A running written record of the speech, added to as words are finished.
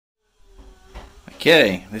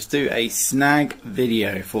Okay, let's do a snag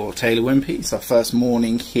video for Taylor Wimpey. It's our first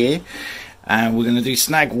morning here, and we're going to do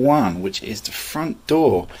snag 1, which is the front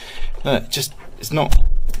door. Look, it's not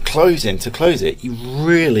closing. To close it, you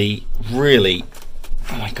really,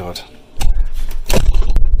 oh my god,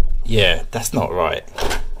 yeah, that's not right.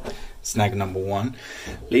 Snag number 1,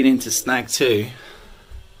 leading to snag 2,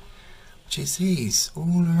 which is these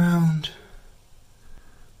all around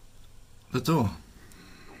the door,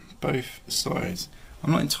 both sides.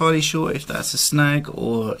 I'm not entirely sure if that's a snag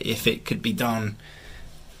or if it could be done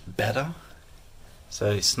better.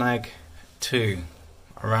 So snag 2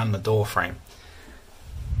 around the door frame.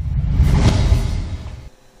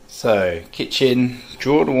 So kitchen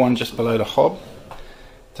drawer, the one just below the hob,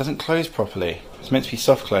 doesn't close properly. It's meant to be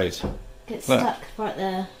soft close. Gets stuck right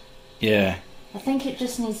there. Yeah. I think it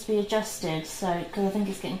just needs to be adjusted, so because I think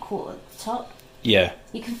it's getting caught at the top. Yeah.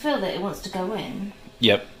 You can feel that it wants to go in.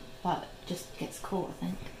 Yep. But it just gets caught, I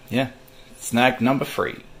think. Yeah. Snag number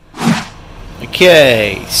 3.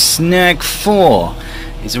 Okay, snag 4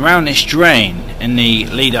 is around this drain in the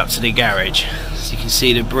lead up to the garage. So you can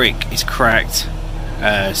see the brick is cracked.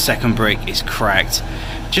 Second brick is cracked.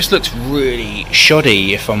 Just looks really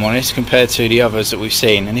shoddy, if I'm honest, compared to the others that we've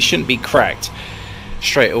seen, and it shouldn't be cracked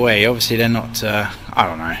straight away. Obviously they're not, I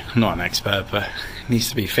don't know, I'm not an expert, but it needs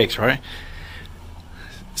to be fixed, right?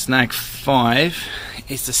 Snag 5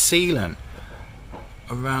 is the sealant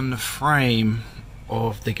around the frame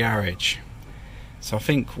of the garage. So I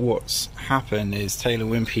think what's happened is Taylor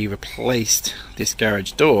Wimpey replaced this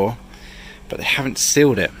garage door, but they haven't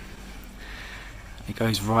sealed it. It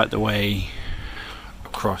goes right the way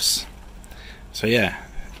across. So yeah,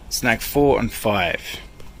 snag 4 and 5.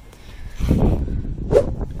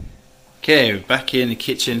 Okay, we're back in the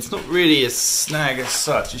kitchen. It's not really a snag as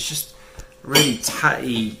such, it's just a really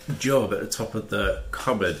tatty job at the top of the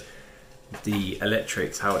cupboard. The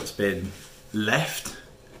electrics, how it's been left.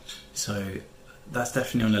 So that's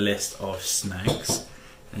definitely on the list of snags.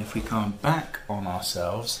 And if we come back on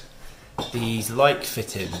ourselves, these light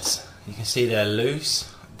fittings, you can see they're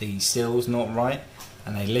loose, the seal's not right,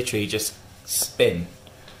 and they literally just spin,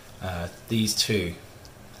 these two.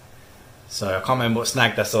 So I can't remember what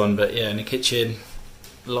snag that's on, but yeah, in the kitchen,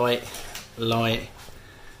 light,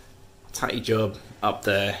 tatty job up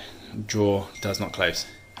there, drawer does not close.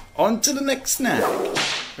 On to the next snag.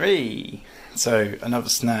 3. So another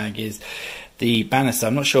snag is the banister.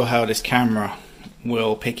 I'm not sure how this camera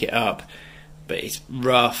will pick it up, but it's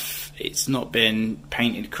rough, it's not been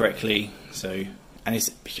painted correctly, so, and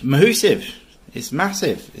it's massive, it's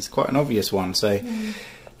massive, it's quite an obvious one, so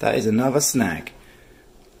that is another snag.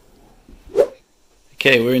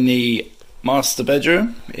 Okay, we're in the master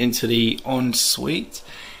bedroom, into the ensuite,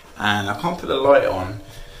 and I can't put the light on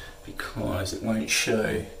because it won't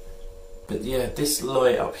show, but yeah, this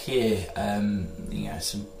light up here, you know,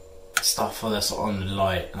 some stuff that's on the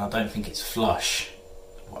light, and I don't think it's flush.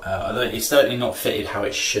 It's certainly not fitted how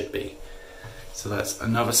it should be. So that's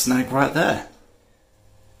another snag right there.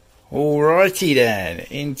 Alrighty then,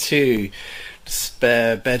 into the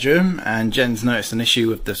spare bedroom, and Jen's noticed an issue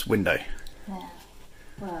with this window. Yeah.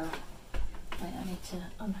 Well, wait, I need to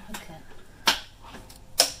unhook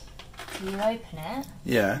it. So you open it.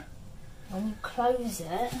 Yeah. When you close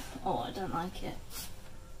it, oh, I don't like it.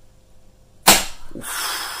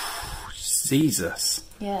 Oof, Jesus.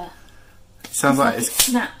 Yeah. It sounds like it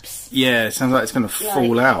snaps. Yeah, it sounds like it's gonna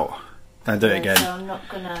fall out. Don't do it again. So I'm not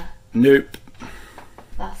gonna. Nope.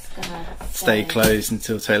 That's gonna stay closed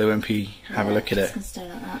until Taylor Wimpey have a look at it. It's gonna stay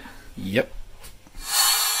like that. Yep.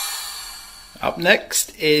 Up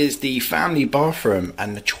next is the family bathroom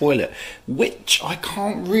and the toilet, which I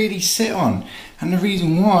can't really sit on, and the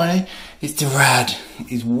reason why is the rad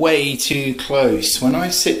is way too close. When I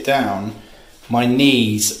sit down, my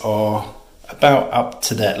knees are about up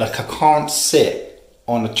to there. Like, I can't sit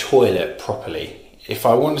on a toilet properly. If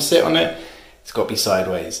I want to sit on it, it's got to be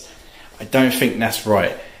sideways. I don't think that's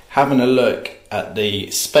right. Having a look at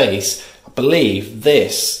the space, I believe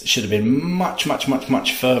this should have been much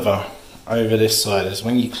further over this side, as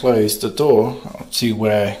when you close the door up to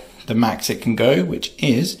where the max it can go, which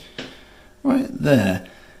is right there,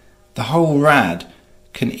 the whole rad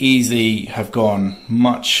can easily have gone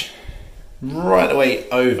much right the way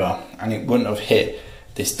over, and it wouldn't have hit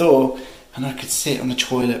this door, and I could sit on the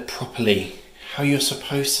toilet properly, how you're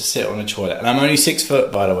supposed to sit on a toilet. And I'm only 6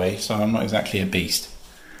 foot, by the way, so I'm not exactly a beast.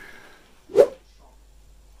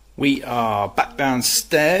 We are back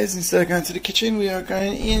downstairs. Instead of going to the kitchen, we are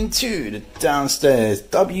going into the downstairs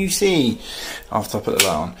WC, after I put the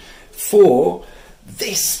light on, for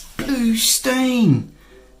this blue stain.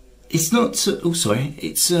 it's not, oh sorry,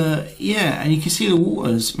 it's, yeah, and you can see the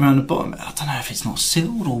waters around the bottom. I don't know if it's not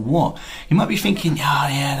sealed or what. You might be thinking, oh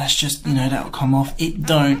yeah, that's just, you know, that'll come off. It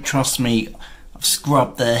don't, trust me. I've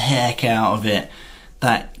scrubbed the heck out of it.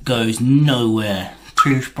 That goes nowhere.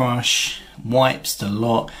 Toothbrush, wipes the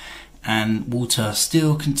lot, and water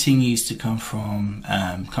still continues to come from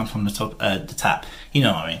the top, the tap. You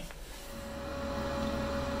know what I mean.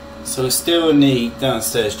 So we still need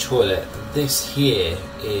downstairs toilet. This here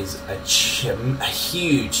is a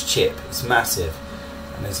huge chip. It's massive,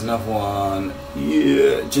 and there's another one.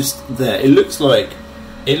 Yeah, just there. It looks like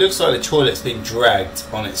the toilet's been dragged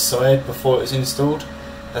on its side before it was installed.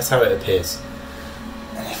 That's how it appears.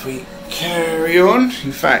 And if we carry on,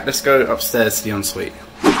 in fact, let's go upstairs to the ensuite.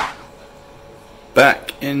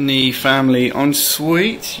 Back in the family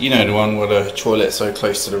ensuite. You know, the one where the toilet's so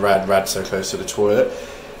close to the rad so close to the toilet.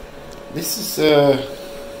 This is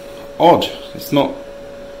odd. It's not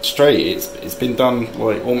straight. It's been done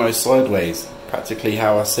like almost sideways, practically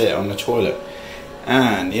how I sit on the toilet.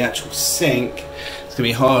 And the actual sink, it's gonna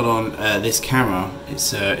be hard on this camera.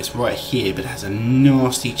 It's right here, but it has a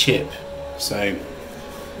nasty chip. So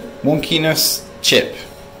wonkiness chip.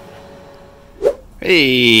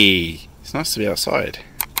 Hey, it's nice to be outside,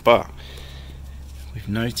 but we've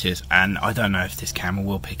noticed, and I don't know if this camera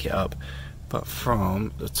will pick it up, but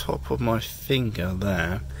from the top of my finger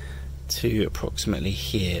there to approximately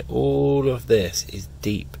here, all of this is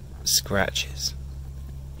deep scratches.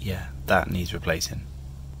 Yeah, that needs replacing.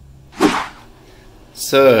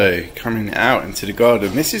 So, coming out into the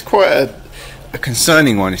garden, this is quite a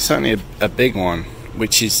concerning one. It's certainly a big one,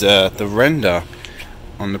 which is the render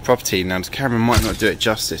on the property. Now, the camera might not do it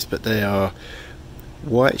justice, but they are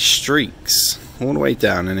white streaks all the way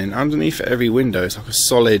down, and then underneath every window it's like a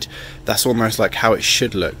solid, that's almost like how it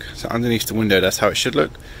should look. So underneath the window, that's how it should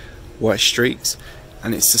look, white streaks,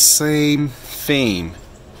 and it's the same theme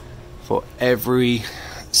for every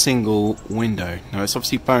single window. Now it's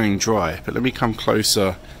obviously bone dry, but let me come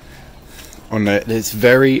closer on it. There's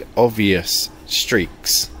very obvious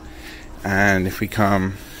streaks, and if we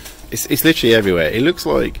come, it's literally everywhere. It looks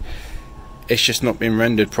like it's just not been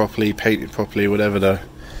rendered properly, painted properly, whatever the,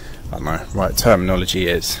 I don't know, right terminology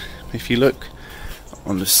is. If you look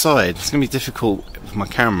on the side, it's going to be difficult with my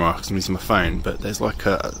camera because I'm using my phone, but there's like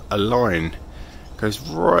a line goes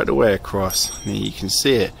right the way across, and you can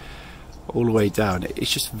see it all the way down.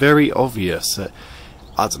 It's just very obvious that,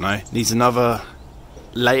 I don't know, needs another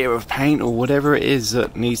layer of paint or whatever it is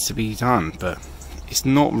that needs to be done, but it's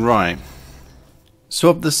not right. So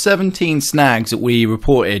of the 17 snags that we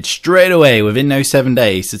reported straight away within those 7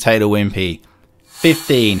 days to Taylor Wimpey,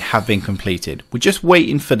 15 have been completed. We're just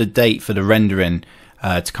waiting for the date for the rendering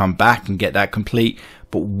to come back and get that complete,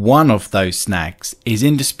 but one of those snags is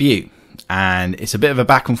in dispute, and it's a bit of a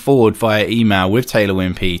back and forward via email with Taylor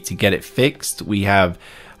Wimpey to get it fixed. We have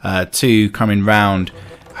 2 coming round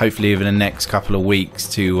hopefully over the next couple of weeks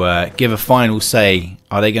to give a final say,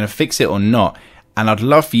 are they going to fix it or not. And I'd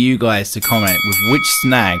love for you guys to comment with which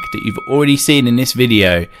snag that you've already seen in this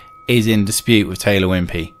video is in dispute with Taylor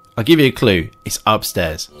Wimpey. I'll give you a clue, it's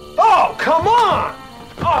upstairs. Oh, come on!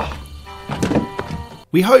 Oh.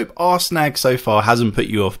 We hope our snag so far hasn't put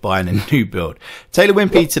you off buying a new build. Taylor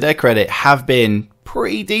Wimpey, to their credit, have been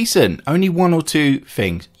pretty decent. Only 1 or 2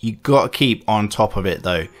 things. You got to keep on top of it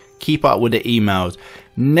though. Keep up with the emails.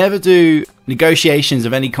 Never do negotiations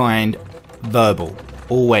of any kind verbal.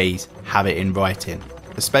 Always have it in writing.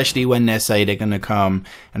 Especially when they say they're going to come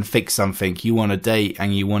and fix something. You want a date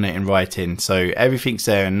and you want it in writing. So everything's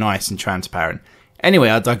there and nice and transparent. Anyway,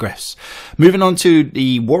 I digress. Moving on to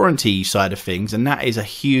the warranty side of things, and that is a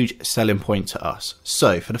huge selling point to us.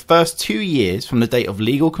 So for the first 2 years from the date of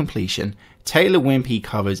legal completion, Taylor Wimpey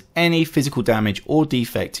covers any physical damage or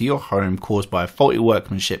defect to your home caused by faulty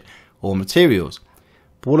workmanship or materials.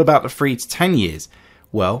 But what about the 3 to 10 years?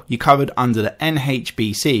 Well, you're covered under the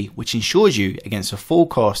NHBC, which insures you against the full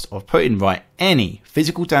cost of putting right any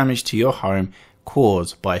physical damage to your home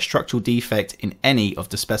caused by a structural defect in any of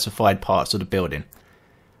the specified parts of the building.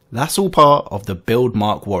 That's all part of the Build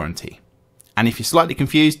Mark warranty. And if you're slightly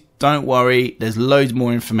confused, don't worry, there's loads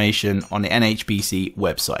more information on the NHBC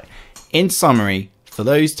website. In summary, for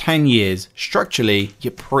those 10 years, structurally,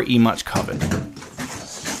 you're pretty much covered.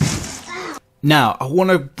 Now, I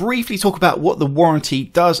want to briefly talk about what the warranty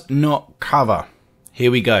does not cover.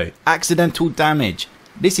 Here we go. Accidental damage.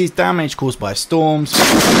 This is damage caused by storms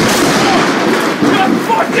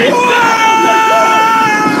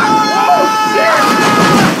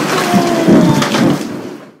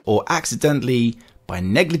or accidentally by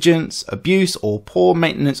negligence, abuse or poor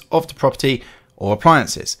maintenance of the property or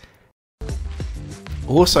appliances.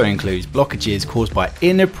 also includes blockages caused by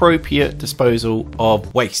inappropriate disposal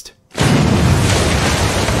of waste.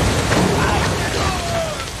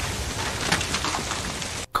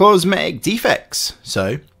 Cosmetic defects.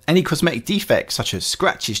 So, any cosmetic defects such as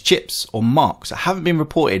scratches, chips or marks that haven't been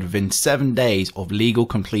reported within 7 days of legal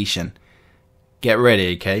completion. Get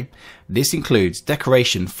ready, okay? This includes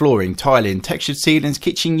decoration, flooring, tiling, textured ceilings,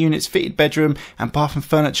 kitchen units, fitted bedroom and bathroom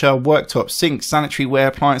furniture, worktops, sinks, sanitary ware,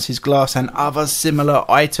 appliances, glass and other similar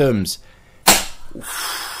items.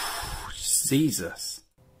 Jesus.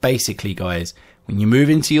 Basically, guys, when you move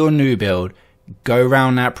into your new build, go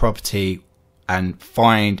around that property and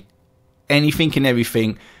find anything and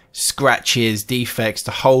everything, scratches, defects,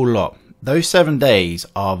 the whole lot. Those 7 days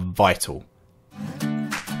are vital.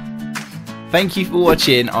 Thank you for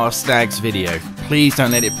watching our Snags video. Please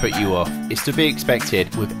don't let it put you off. It's to be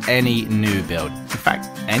expected with any new build. In fact,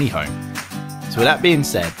 any home. So with that being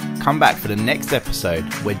said, come back for the next episode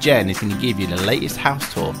where Jen is going to give you the latest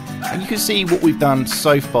house tour and you can see what we've done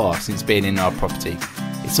so far since being in our property.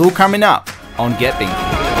 It's all coming up on Get Binky.